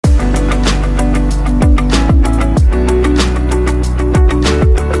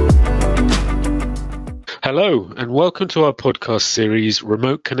Hello, and welcome to our podcast series,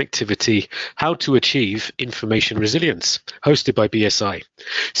 Remote Connectivity, How to Achieve Information Resilience, hosted by BSI.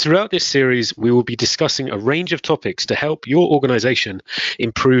 Throughout this series, we will be discussing a range of topics to help your organization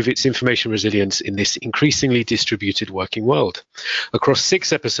improve its information resilience in this increasingly distributed working world. Across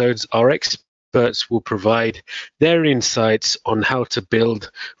 6 episodes, our experts will provide their insights on how to build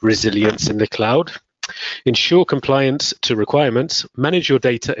resilience in the cloud, ensure compliance to requirements, manage your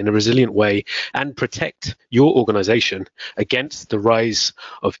data in a resilient way, and protect your organization against the rise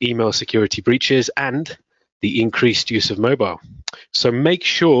of email security breaches and the increased use of mobile. So make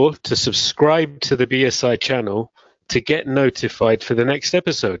sure to subscribe to the BSI channel to get notified for the next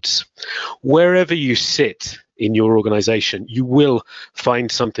episodes. Wherever you sit in your organization, you will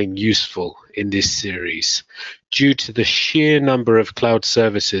find something useful in this series due to the sheer number of cloud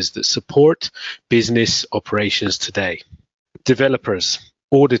services that support business operations today. Developers,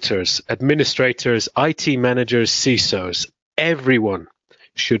 auditors, administrators, IT managers, CISOs, everyone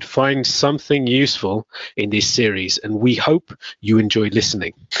should find something useful in this series, and we hope you enjoy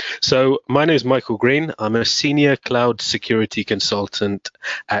listening. So my name is Michael Green. I'm a senior cloud security consultant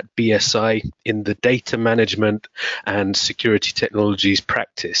at BSI in the data management and security technologies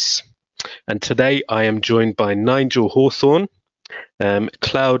practice. And today I am joined by Nigel Hawthorne,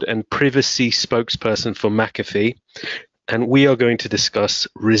 cloud and privacy spokesperson for McAfee, and we are going to discuss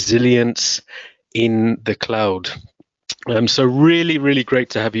resilience in the cloud. So really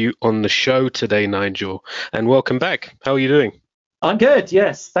great to have you on the show today, Nigel, and welcome back. How are you doing? I'm good,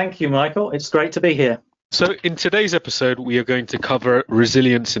 yes. Thank you, Michael. It's great to be here. So in today's episode, we are going to cover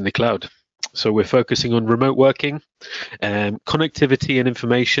resilience in the cloud. So we're focusing on remote working, connectivity and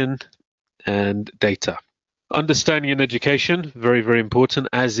information, and data. Understanding and education, very important,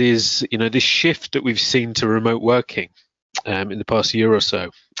 as is this shift that we've seen to remote working in the past year or so.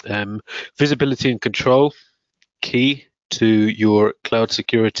 Visibility and control, key to your cloud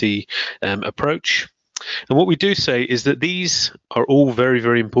security approach. And what we do say is that these are all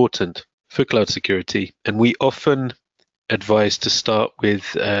very important for cloud security, and we often advise to start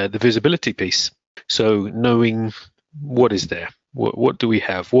with the visibility piece. So knowing what is there, what do we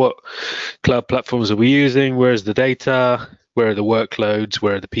have, what cloud platforms are we using, where's the data, where are the workloads,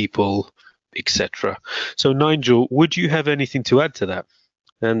 where are the people, etc. So Nigel, would you have anything to add to that?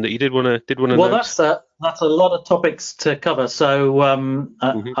 And you did want to. Well, that's a lot of topics to cover. So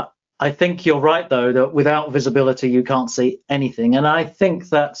I think you're right, though, that without visibility you can't see anything. And I think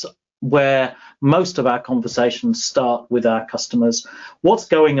that's where most of our conversations start with our customers. What's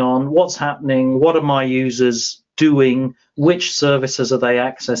going on? What's happening? What are my users doing? Which services are they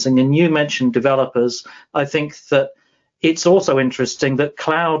accessing? And you mentioned developers. I think that it's also interesting that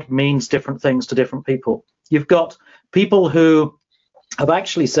cloud means different things to different people. You've got people who have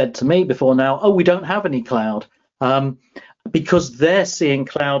actually said to me before now, oh, we don't have any cloud, because they're seeing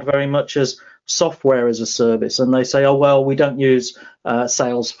cloud very much as software as a service. And they say, oh, well, we don't use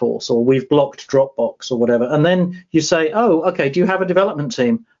Salesforce, or we've blocked Dropbox or whatever. And then you say, oh, okay, do you have a development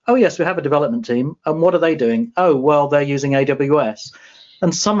team? Oh, yes, we have a development team. And what are they doing? Oh, well, they're using AWS.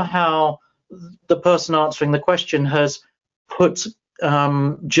 And somehow the person answering the question has put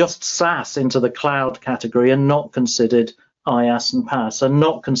just SaaS into the cloud category and not considered IaaS and PaaS, and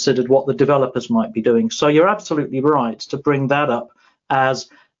not considered what the developers might be doing. So you're absolutely right to bring that up as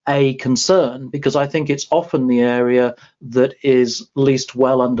a concern, because I think it's often the area that is least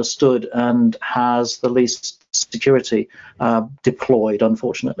well understood and has the least security deployed,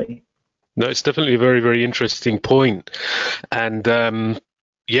 unfortunately. No, it's definitely a very interesting point. And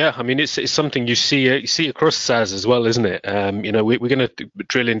yeah, I mean, it's something you see across SaaS as well, isn't it? We're going to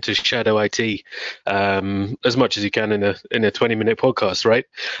drill into shadow IT as much as you can in a 20-minute podcast, right?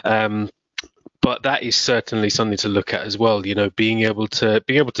 But that is certainly something to look at as well. Being able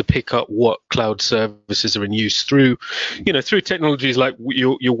to pick up what cloud services are in use through technologies like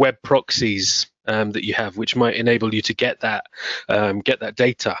your web proxies that you have, which might enable you to get that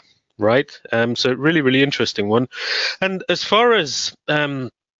data, right? So really interesting one. And as far as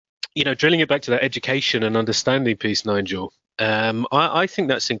drilling it back to that education and understanding piece, Nigel, I think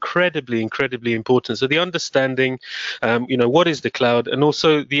that's incredibly important. So the understanding, what is the cloud, and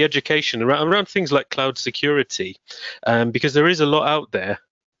also the education around things like cloud security, because there is a lot out there,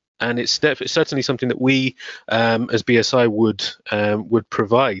 and it's certainly something that we, as BSI, would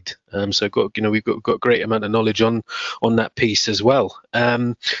provide. So we've got a great amount of knowledge on that piece as well.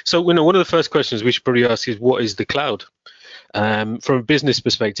 So one of the first questions we should probably ask is, what is the cloud? From a business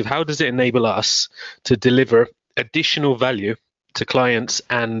perspective, how does it enable us to deliver additional value to clients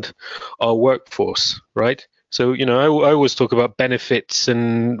and our workforce, right? So, I always talk about benefits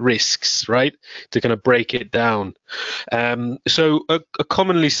and risks, right? To kind of break it down. So a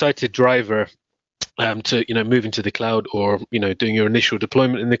commonly cited driver to moving to the cloud, or doing your initial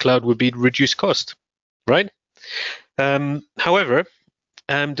deployment in the cloud, would be reduced cost, right? However,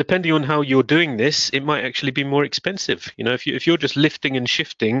 depending on how you're doing this, it might actually be more expensive. If you're just lifting and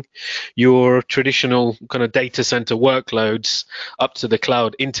shifting your traditional kind of data center workloads up to the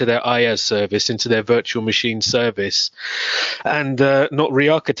cloud, into their IaaS service, into their virtual machine service, and not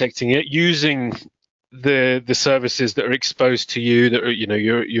re-architecting it using the services that are exposed to you, that are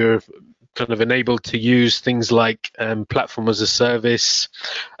you're kind of enabled to use things like platform as a service,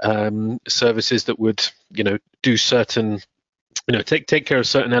 services that would do certain take care of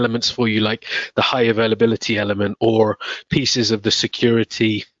certain elements for you, like the high availability element, or pieces of the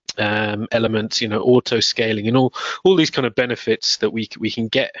security elements, auto scaling, and all these kind of benefits that we can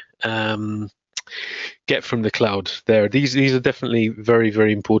get from the cloud there. These are definitely very,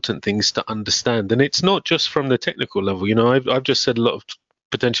 very important things to understand. And it's not just from the technical level. I've just said a lot of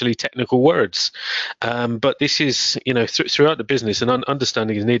potentially technical words, but this is throughout the business, and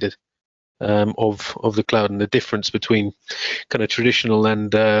understanding is needed of the cloud, and the difference between kind of traditional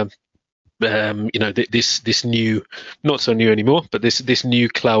and this new, not so new anymore, but this new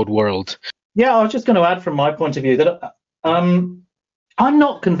cloud world. Yeah, I was just going to add from my point of view that I'm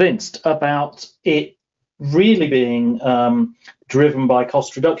not convinced about it really being driven by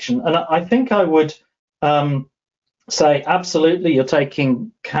cost reduction, and I think I would say absolutely, you're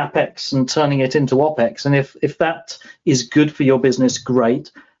taking capex and turning it into opex, and if that is good for your business,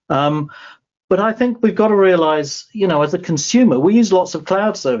 great. But I think we've got to realize, as a consumer, we use lots of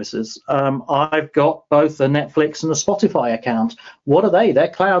cloud services. I've got both a Netflix and a Spotify account. What are they? They're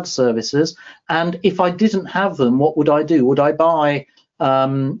cloud services. And if I didn't have them, what would I do? Would I buy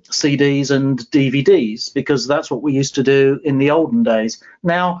CDs and DVDs? Because that's what we used to do in the olden days.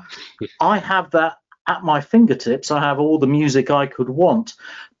 Now, I have that at my fingertips. I have all the music I could want.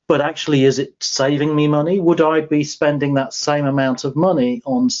 But actually, is it saving me money? Would I be spending that same amount of money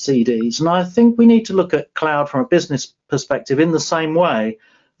on CDs? And I think we need to look at cloud from a business perspective in the same way,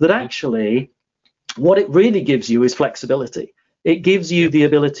 that actually what it really gives you is flexibility. It gives you the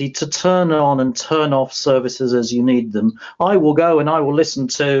ability to turn on and turn off services as you need them. I will go and I will listen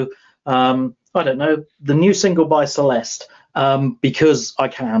to, I don't know, the new single by Celeste, because I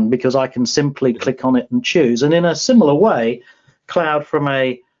can simply click on it and choose. And in a similar way, cloud from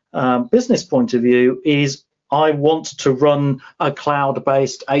a business point of view is, I want to run a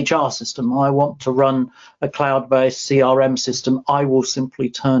cloud-based HR system. I want to run a cloud-based CRM system. I will simply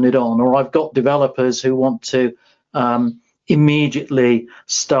turn it on. Or I've got developers who want to immediately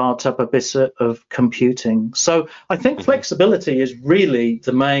start up a bit of computing. So I think flexibility is really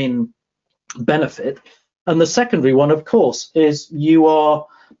the main benefit. And the secondary one, of course, is you are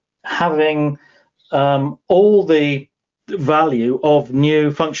having all the value of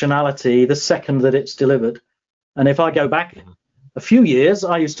new functionality the second that it's delivered. And if I go back a few years,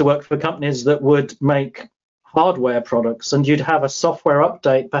 I used to work for companies that would make hardware products, and you'd have a software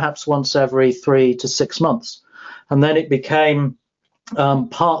update perhaps once every 3 to 6 months, and then it became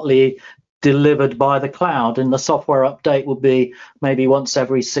partly delivered by the cloud, and the software update would be maybe once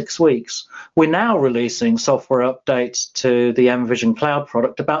every 6 weeks. We're now releasing software updates to the mVision Cloud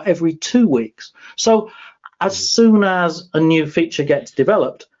product about every 2 weeks. So as soon as a new feature gets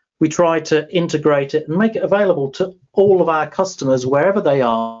developed, we try to integrate it and make it available to all of our customers wherever they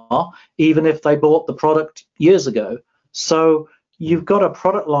are, even if they bought the product years ago. So you've got a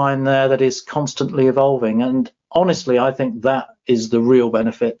product line there that is constantly evolving. And honestly, I think that is the real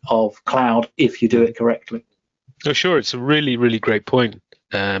benefit of cloud if you do it correctly. Oh, sure. It's a really, really great point.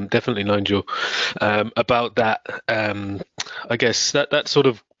 Definitely, Nigel, about that. I guess that sort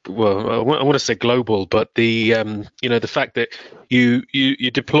of, well, I want to say global, but the the fact that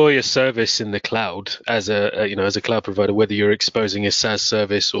you deploy a service in the cloud as a cloud provider, whether you're exposing a SaaS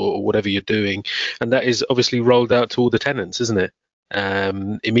service or whatever you're doing, and that is obviously rolled out to all the tenants, isn't it?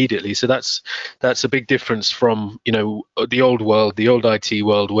 Immediately. So that's a big difference from the old world, the old IT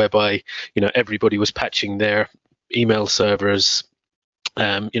world, whereby everybody was patching their email servers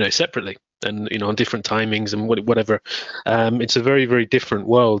separately, and on different timings and whatever. It's a very, very different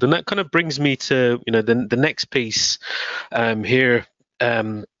world, and that kind of brings me to the next piece here,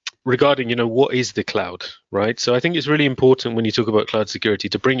 regarding what is the cloud, right? So I think it's really important when you talk about cloud security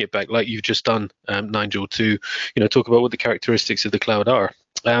to bring it back, like you've just done, Nigel, to talk about what the characteristics of the cloud are.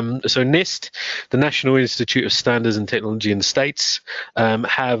 So NIST, the National Institute of Standards and Technology in the States,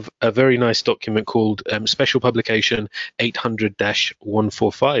 have a very nice document called Special Publication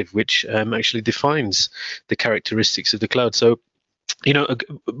 800-145, which actually defines the characteristics of the cloud. So, a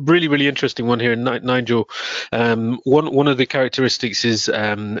really, really interesting one here, Nigel. One of the characteristics is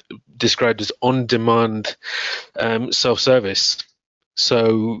described as on-demand self-service.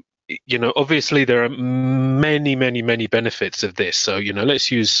 So, obviously there are many, many, many benefits of this. So,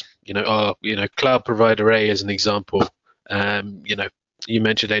 let's use, our, cloud provider A as an example. You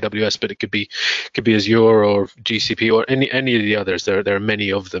mentioned AWS, but it could be Azure or GCP or any of the others. There are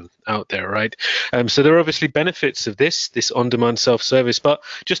many of them out there, right? So there are obviously benefits of this on-demand self-service. But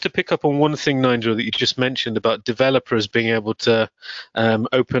just to pick up on one thing, Nigel, that you just mentioned about developers being able to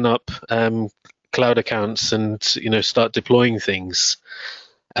open up cloud accounts and start deploying things.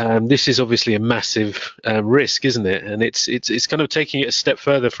 This is obviously a massive risk, isn't it? And it's kind of taking it a step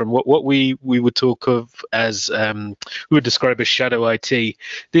further from what we would talk of as we would describe as shadow IT.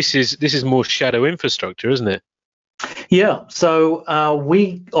 This is more shadow infrastructure, isn't it? Yeah. So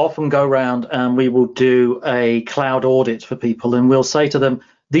we often go around and we will do a cloud audit for people, and we'll say to them,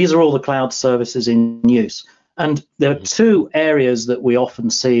 these are all the cloud services in use. And there are two areas that we often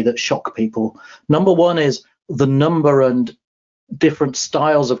see that shock people. Number one is the number and different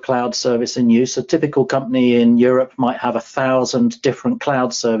styles of cloud service in use. A typical company in Europe might have 1,000 different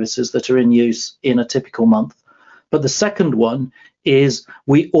cloud services that are in use in a typical month. But the second one is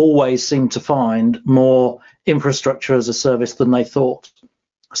we always seem to find more infrastructure as a service than they thought.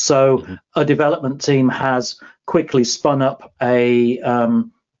 So a development team has quickly spun up a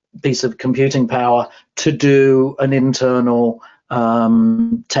piece of computing power to do an internal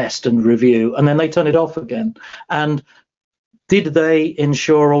test and review, and then they turn it off again. And did they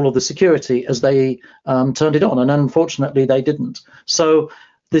ensure all of the security as they turned it on? And unfortunately, they didn't. So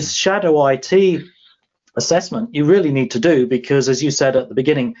this shadow IT assessment you really need to do, because as you said at the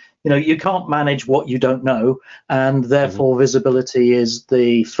beginning, you can't manage what you don't know, and therefore visibility is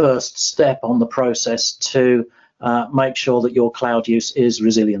the first step on the process to make sure that your cloud use is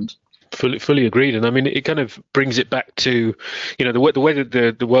resilient. Fully agreed. And I mean, it kind of brings it back to, the way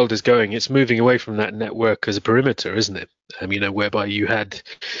that the world is going. It's moving away from that network as a perimeter, isn't it? Whereby you had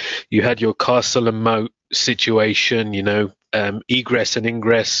your castle and moat situation. Egress and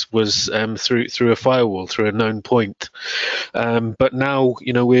ingress was through a firewall, through a known point. But now,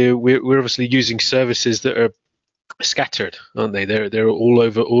 we're obviously using services that are scattered, aren't they? They're all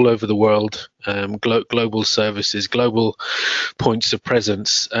over the world, global services, global points of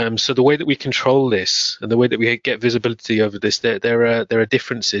presence. So the way that we control this and the way that we get visibility over this, there are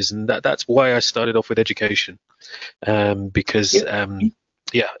differences, and that's why I started off with education, because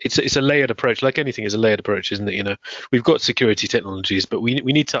it's a layered approach. Like anything, is a layered approach, isn't it? We've got security technologies, but we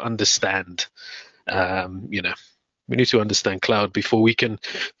need to understand. We need to understand cloud before we can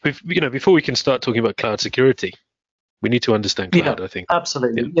start talking about cloud security. We need to understand cloud, I think.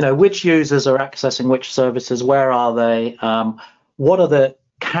 Absolutely. Yeah. Which users are accessing which services? Where are they? What are the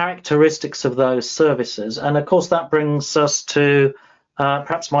characteristics of those services? And of course, that brings us to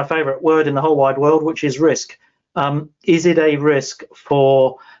perhaps my favorite word in the whole wide world, which is risk. Is it a risk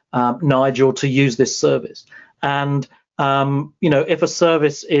for Nigel to use this service? And, if a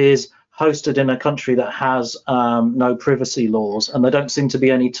service is hosted in a country that has no privacy laws, and there don't seem to be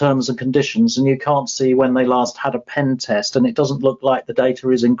any terms and conditions, and you can't see when they last had a pen test, and it doesn't look like the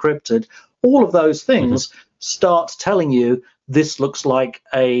data is encrypted, all of those things start telling you this looks like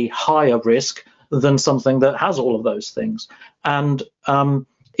a higher risk than something that has all of those things. And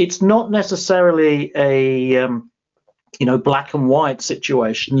it's not necessarily a black and white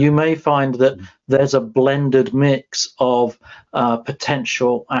situation. You may find that there's a blended mix of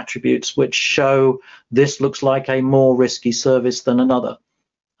potential attributes which show this looks like a more risky service than another.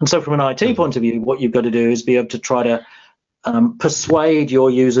 And so from an IT point of view, what you've got to do is be able to try to persuade your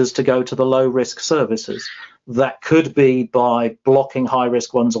users to go to the low risk services. That could be by blocking high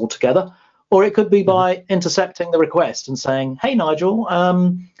risk ones altogether, or it could be by intercepting the request and saying, hey, Nigel,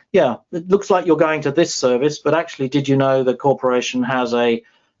 it looks like you're going to this service, but actually, did you know the corporation has a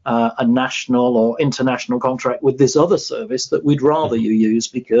national or international contract with this other service that we'd rather you use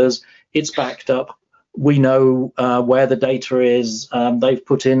because it's backed up. We know where the data is. They've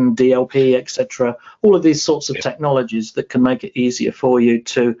put in DLP, etc. All of these sorts of technologies that can make it easier for you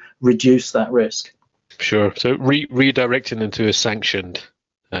to reduce that risk. Sure. So redirecting into a sanctioned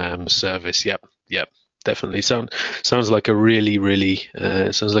service. Yep. Definitely sounds like a really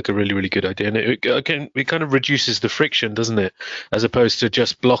good idea, and it kind of reduces the friction, doesn't it, as opposed to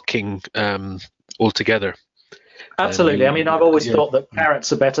just blocking altogether. Absolutely. I mean, I've always thought that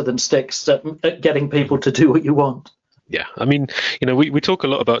carrots are better than sticks at getting people to do what you want. Yeah, I mean, we talk a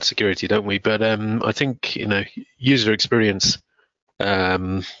lot about security, don't we? But I think user experience,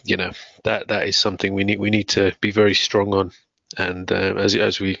 that is something we need to be very strong on, and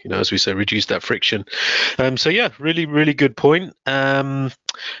as we say, reduce that friction. So yeah, really good point. And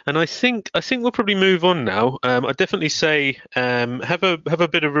I think we'll probably move on now. I'd definitely say have a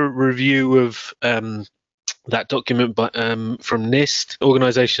bit of a review of that document from NIST.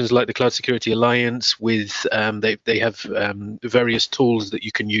 Organizations like the Cloud Security Alliance, with they have various tools that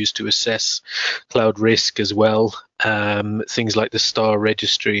you can use to assess cloud risk as well. Things like the STAR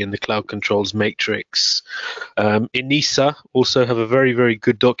registry and the Cloud Controls Matrix. ENISA also have a very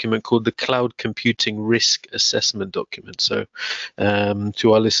good document called the Cloud Computing Risk Assessment document. So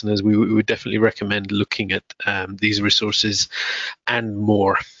to our listeners, we would definitely recommend looking at these resources and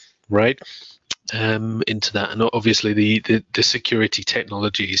more, right? Into that, and obviously the security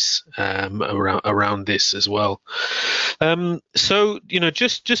technologies around this as well. So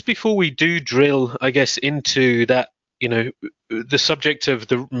just before we do drill, I guess, into that, the subject of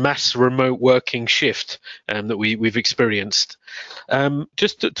the mass remote working shift that we've experienced,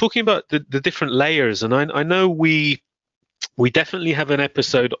 just talking about the different layers, and I know we definitely have an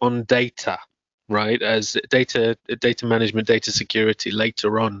episode on data, right, as data management, data security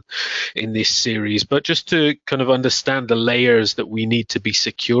later on in this series, but just to kind of understand the layers that we need to be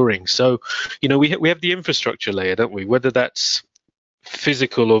securing. So we have the infrastructure layer, don't we, whether that's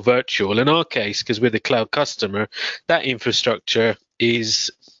physical or virtual. In our case, because we're the cloud customer, that infrastructure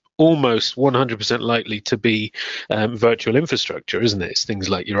is almost 100% likely to be virtual infrastructure, isn't it? It's things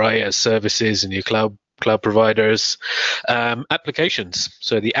like your IaaS services and your cloud providers, applications.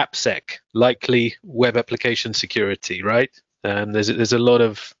 So the AppSec, likely web application security, right? There's a lot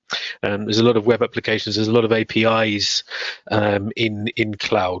of web applications. There's a lot of APIs in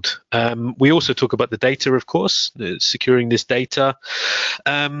cloud. We also talk about the data, of course, securing this data.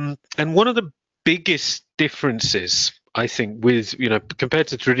 And one of the biggest differences, I think, with compared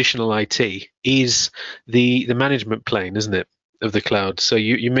to traditional IT, is the management plane, isn't it, of the cloud? So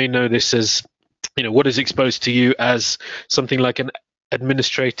you may know this as what is exposed to you as something like an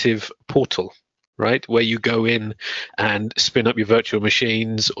administrative portal, right, where you go in and spin up your virtual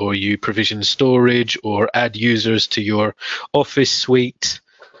machines, or you provision storage or add users to your Office suite,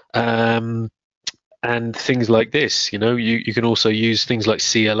 and things like this. You can also use things like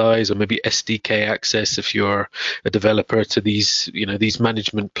CLIs or maybe SDK access if you're a developer to these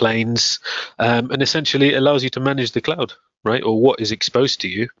management planes, and essentially it allows you to manage the cloud, right, or what is exposed to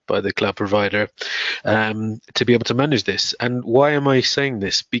you by the cloud provider, to be able to manage this. And why am I saying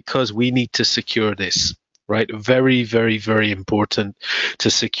this? Because we need to secure this, right? Very important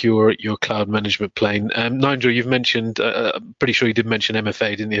to secure your cloud management plane. Nigel, you've mentioned, I'm pretty sure you did mention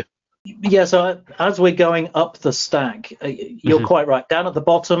MFA, didn't you? Yeah, so as we're going up the stack, you're quite right. Down at the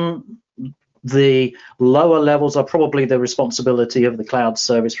bottom, the lower levels are probably the responsibility of the cloud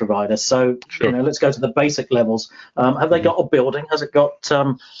service provider. So, sure. Let's go to the basic levels. Have they got a building? Has it got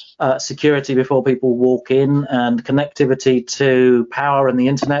security before people walk in, and connectivity to power and the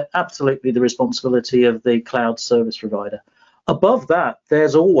internet? Absolutely the responsibility of the cloud service provider. Above that,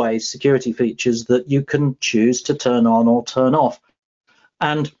 there's always security features that you can choose to turn on or turn off.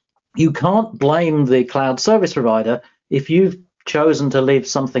 And you can't blame the cloud service provider if you've chosen to leave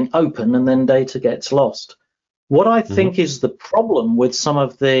something open and then data gets lost. What I think is the problem with some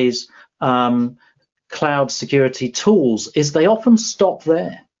of these cloud security tools is they often stop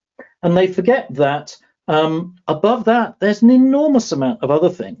there, and they forget that above that there's an enormous amount of other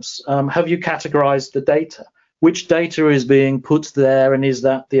things. Have you categorized the data? Which data is being put there, and is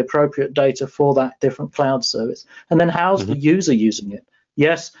that the appropriate data for that different cloud service? And then how's the user using it?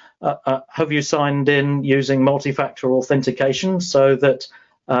 Yes, have you signed in using multi-factor authentication, so that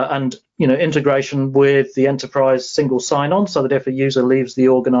and integration with the enterprise single sign-on, so that if a user leaves the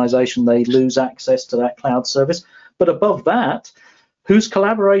organization, they lose access to that cloud service? But above that, who's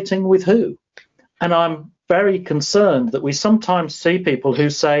collaborating with who? And I'm very concerned that we sometimes see people who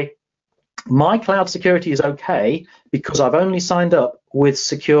say, my cloud security is okay because I've only signed up with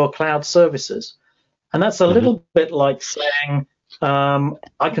secure cloud services. And that's a little bit like saying,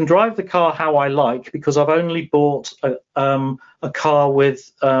 I can drive the car how I like because I've only bought a car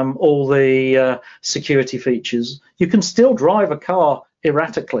with all the security features. You can still drive a car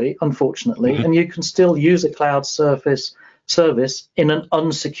erratically, unfortunately, and you can still use a cloud service in an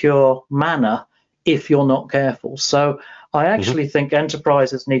unsecure manner if you're not careful. So I actually think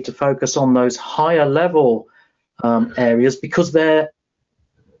enterprises need to focus on those higher level areas, because they're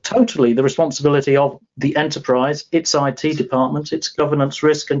totally the responsibility of the enterprise, its IT department, its governance,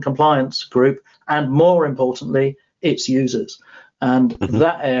 risk and compliance group, and more importantly, its users. And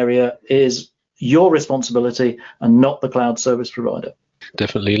that area is your responsibility and not the cloud service provider.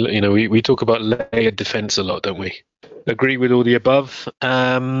 Definitely. You know, we talk about layered defense a lot, don't we? Agree with all the above.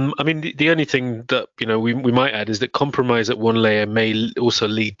 I mean, the only thing that, you know, we might add is that compromise at one layer may also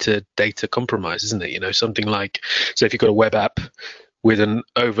lead to data compromise, isn't it? You know, something like, so if you've got a web app with an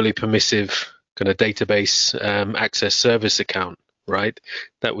overly permissive kind of database access service account, right,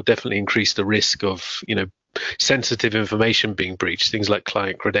 that would definitely increase the risk of, you know, sensitive information being breached, things like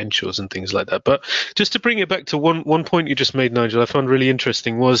client credentials and things like that. But just to bring it back to one point you just made, Nigel, I found really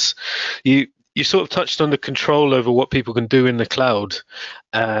interesting was you sort of touched on the control over what people can do in the cloud,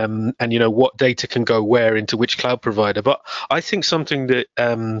 and you know what data can go where into which cloud provider. But I think something that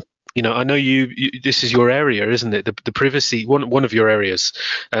you know, I know you this is your area, isn't it? The privacy, one of your areas,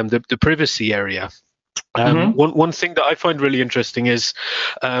 the privacy area. One thing that I find really interesting is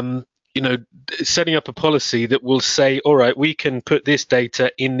you know, setting up a policy that will say, all right, we can put this data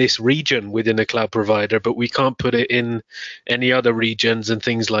in this region within a cloud provider, but we can't put it in any other regions and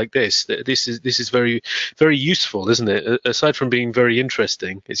things like this. This is very, very useful, isn't it? Aside from being very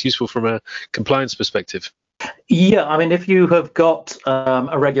interesting, it's useful from a compliance perspective. Yeah, I mean, if you have got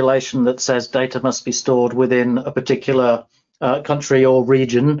a regulation that says data must be stored within a particular country or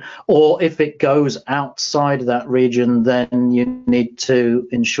region, or if it goes outside that region, then you need to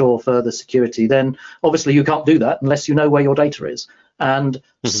ensure further security. Then obviously you can't do that unless you know where your data is. And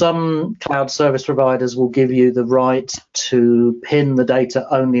some cloud service providers will give you the right to pin the data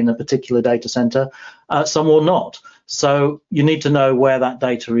only in a particular data center. Some will not. So you need to know where that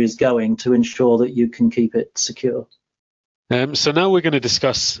data is going to ensure that you can keep it secure. So now we're going to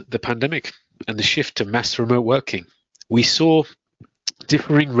discuss the pandemic and the shift to mass remote working. We saw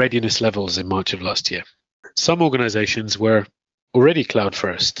differing readiness levels in March of last year. Some organizations were already cloud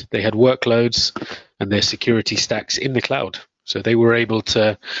first. They had workloads and their security stacks in the cloud. So they were able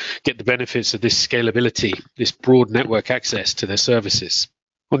to get the benefits of this scalability, this broad network access to their services.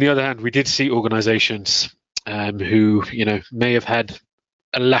 On the other hand, we did see organizations who, you know, may have had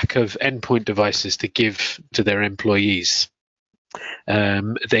a lack of endpoint devices to give to their employees.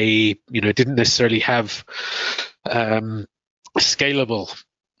 They, you know, didn't necessarily have scalable,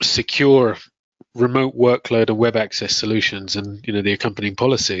 secure remote workload and web access solutions, and you know the accompanying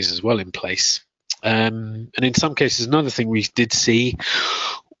policies as well in place. And in some cases, another thing we did see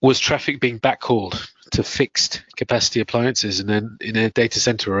was traffic being backhauled to fixed capacity appliances in a data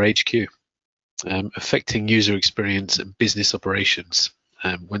center or HQ, affecting user experience and business operations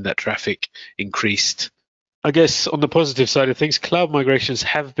when that traffic increased. I guess on the positive side of things, cloud migrations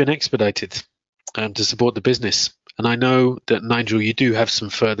have been expedited to support the business. And I know that, Nigel, you do have some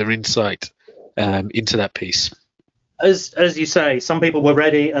further insight into that piece. As you say, some people were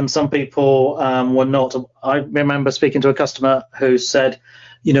ready and some people were not. I remember speaking to a customer who said,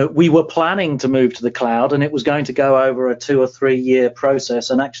 you know, we were planning to move to the cloud and it was going to go over a 2 or 3 year process.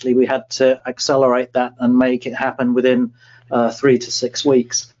 And actually we had to accelerate that and make it happen within 3 to 6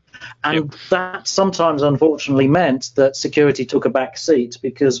 weeks. And that sometimes, unfortunately, meant that security took a back seat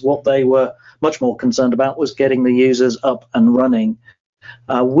because what they were much more concerned about was getting the users up and running.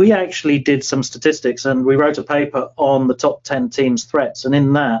 We actually did some statistics and we wrote a paper on the top 10 Teams threats. And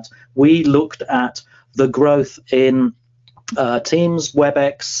in that, we looked at the growth in Teams,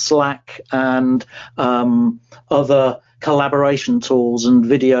 WebEx, Slack, and other collaboration tools and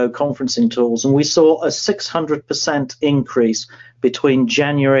video conferencing tools. And we saw a 600% increase between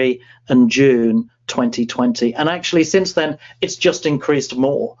January and June 2020. And actually, since then, it's just increased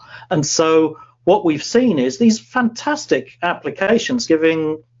more. And so what we've seen is these fantastic applications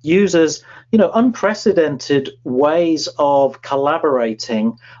giving users, you know, unprecedented ways of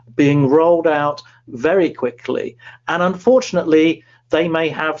collaborating being rolled out very quickly. And unfortunately, they may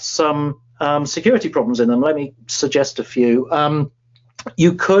have some security problems in them. Let me suggest a few.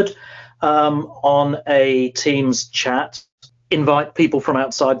 You could, on a Teams chat, invite people from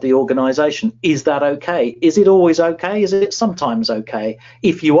outside the organization. Is that okay? Is it always okay? Is it sometimes okay?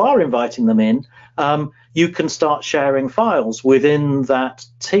 If you are inviting them in, you can start sharing files within that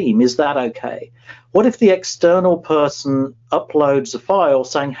team. Is that okay? What if the external person uploads a file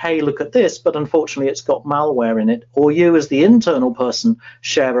saying, hey, look at this, but unfortunately it's got malware in it? Or you as the internal person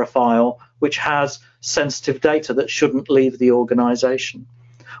share a file which has sensitive data that shouldn't leave the organization?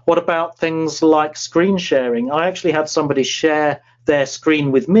 What about things like screen sharing? I actually had somebody share their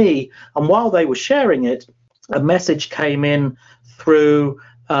screen with me, and while they were sharing it, a message came in through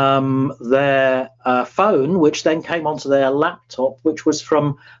their phone, which then came onto their laptop, which was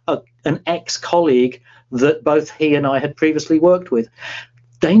from an ex-colleague that both he and I had previously worked with.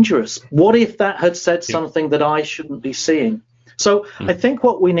 Dangerous. What if that had said something that I shouldn't be seeing? So I think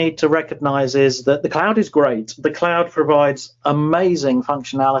what we need to recognize is that the cloud is great. The cloud provides amazing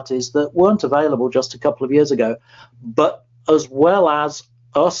functionalities that weren't available just a couple of years ago. But as well as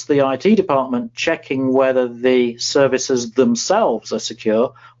us, the IT department, checking whether the services themselves are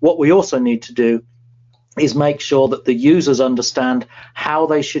secure, what we also need to do is make sure that the users understand how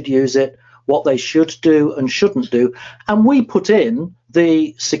they should use it, what they should do and shouldn't do. And we put in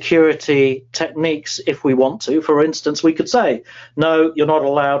the security techniques if we want to. For instance, we could say, no, you're not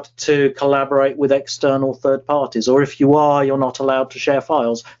allowed to collaborate with external third parties, or if you are, you're not allowed to share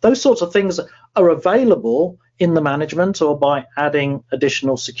files. Those sorts of things are available in the management or by adding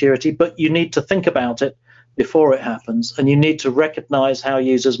additional security, but you need to think about it before it happens, and you need to recognize how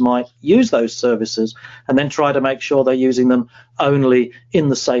users might use those services and then try to make sure they're using them only in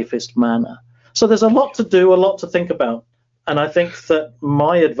the safest manner. So there's a lot to do, a lot to think about. And I think that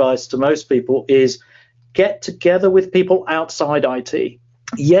my advice to most people is get together with people outside IT.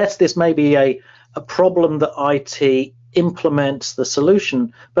 Yes, this may be a problem that IT implements the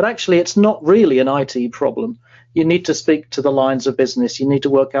solution, but actually it's not really an IT problem. You need to speak to the lines of business. You need to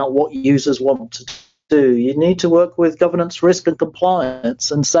work out what users want to do. You need to work with governance, risk and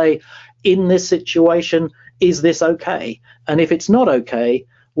compliance and say, in this situation, is this okay? And if it's not okay,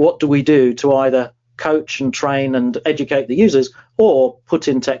 what do we do to either coach and train and educate the users, or put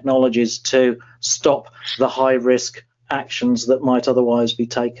in technologies to stop the high risk actions that might otherwise be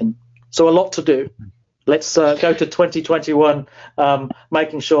taken? So a lot to do. Let's go to 2021,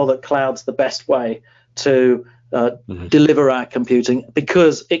 making sure that cloud's the best way to deliver our computing,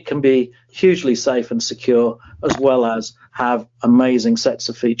 because it can be hugely safe and secure, as well as have amazing sets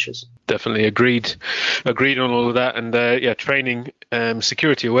of features. Definitely agreed on all of that. And yeah, training,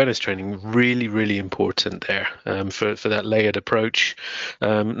 security awareness training, really important there for that layered approach.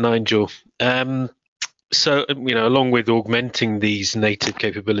 Nigel, so, along with augmenting these native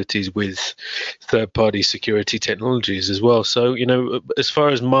capabilities with third-party security technologies as well. So, as far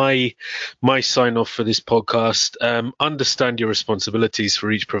as my sign off for this podcast, understand your responsibilities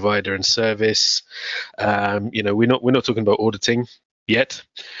for each provider and service. We're not talking about auditing yet,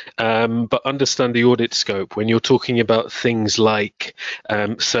 but understand the audit scope when you're talking about things like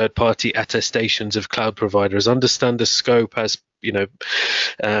third-party attestations of cloud providers. Understand the scope as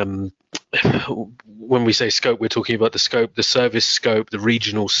when we say scope, we're talking about the scope, the service scope, the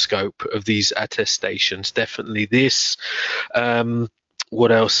regional scope of these attestations. Definitely this.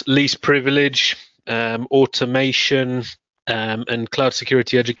 What else? Least privilege, automation, and cloud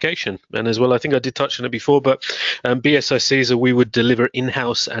security education. And as well, I think I did touch on it before, but BSI CESA, we would deliver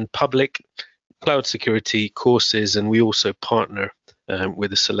in-house and public cloud security courses, and we also partner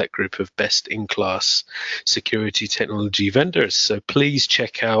with a select group of best-in-class security technology vendors. So please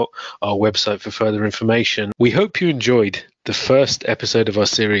check out our website for further information. We hope you enjoyed the first episode of our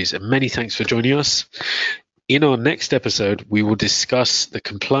series, and many thanks for joining us. In our next episode, we will discuss the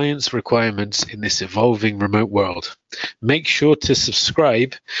compliance requirements in this evolving remote world. Make sure to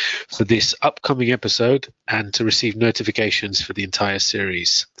subscribe for this upcoming episode and to receive notifications for the entire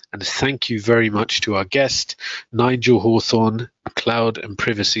series. And thank you very much to our guest, Nigel Hawthorne, Cloud and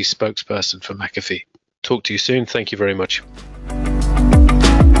Privacy Spokesperson for McAfee. Talk to you soon. Thank you very much.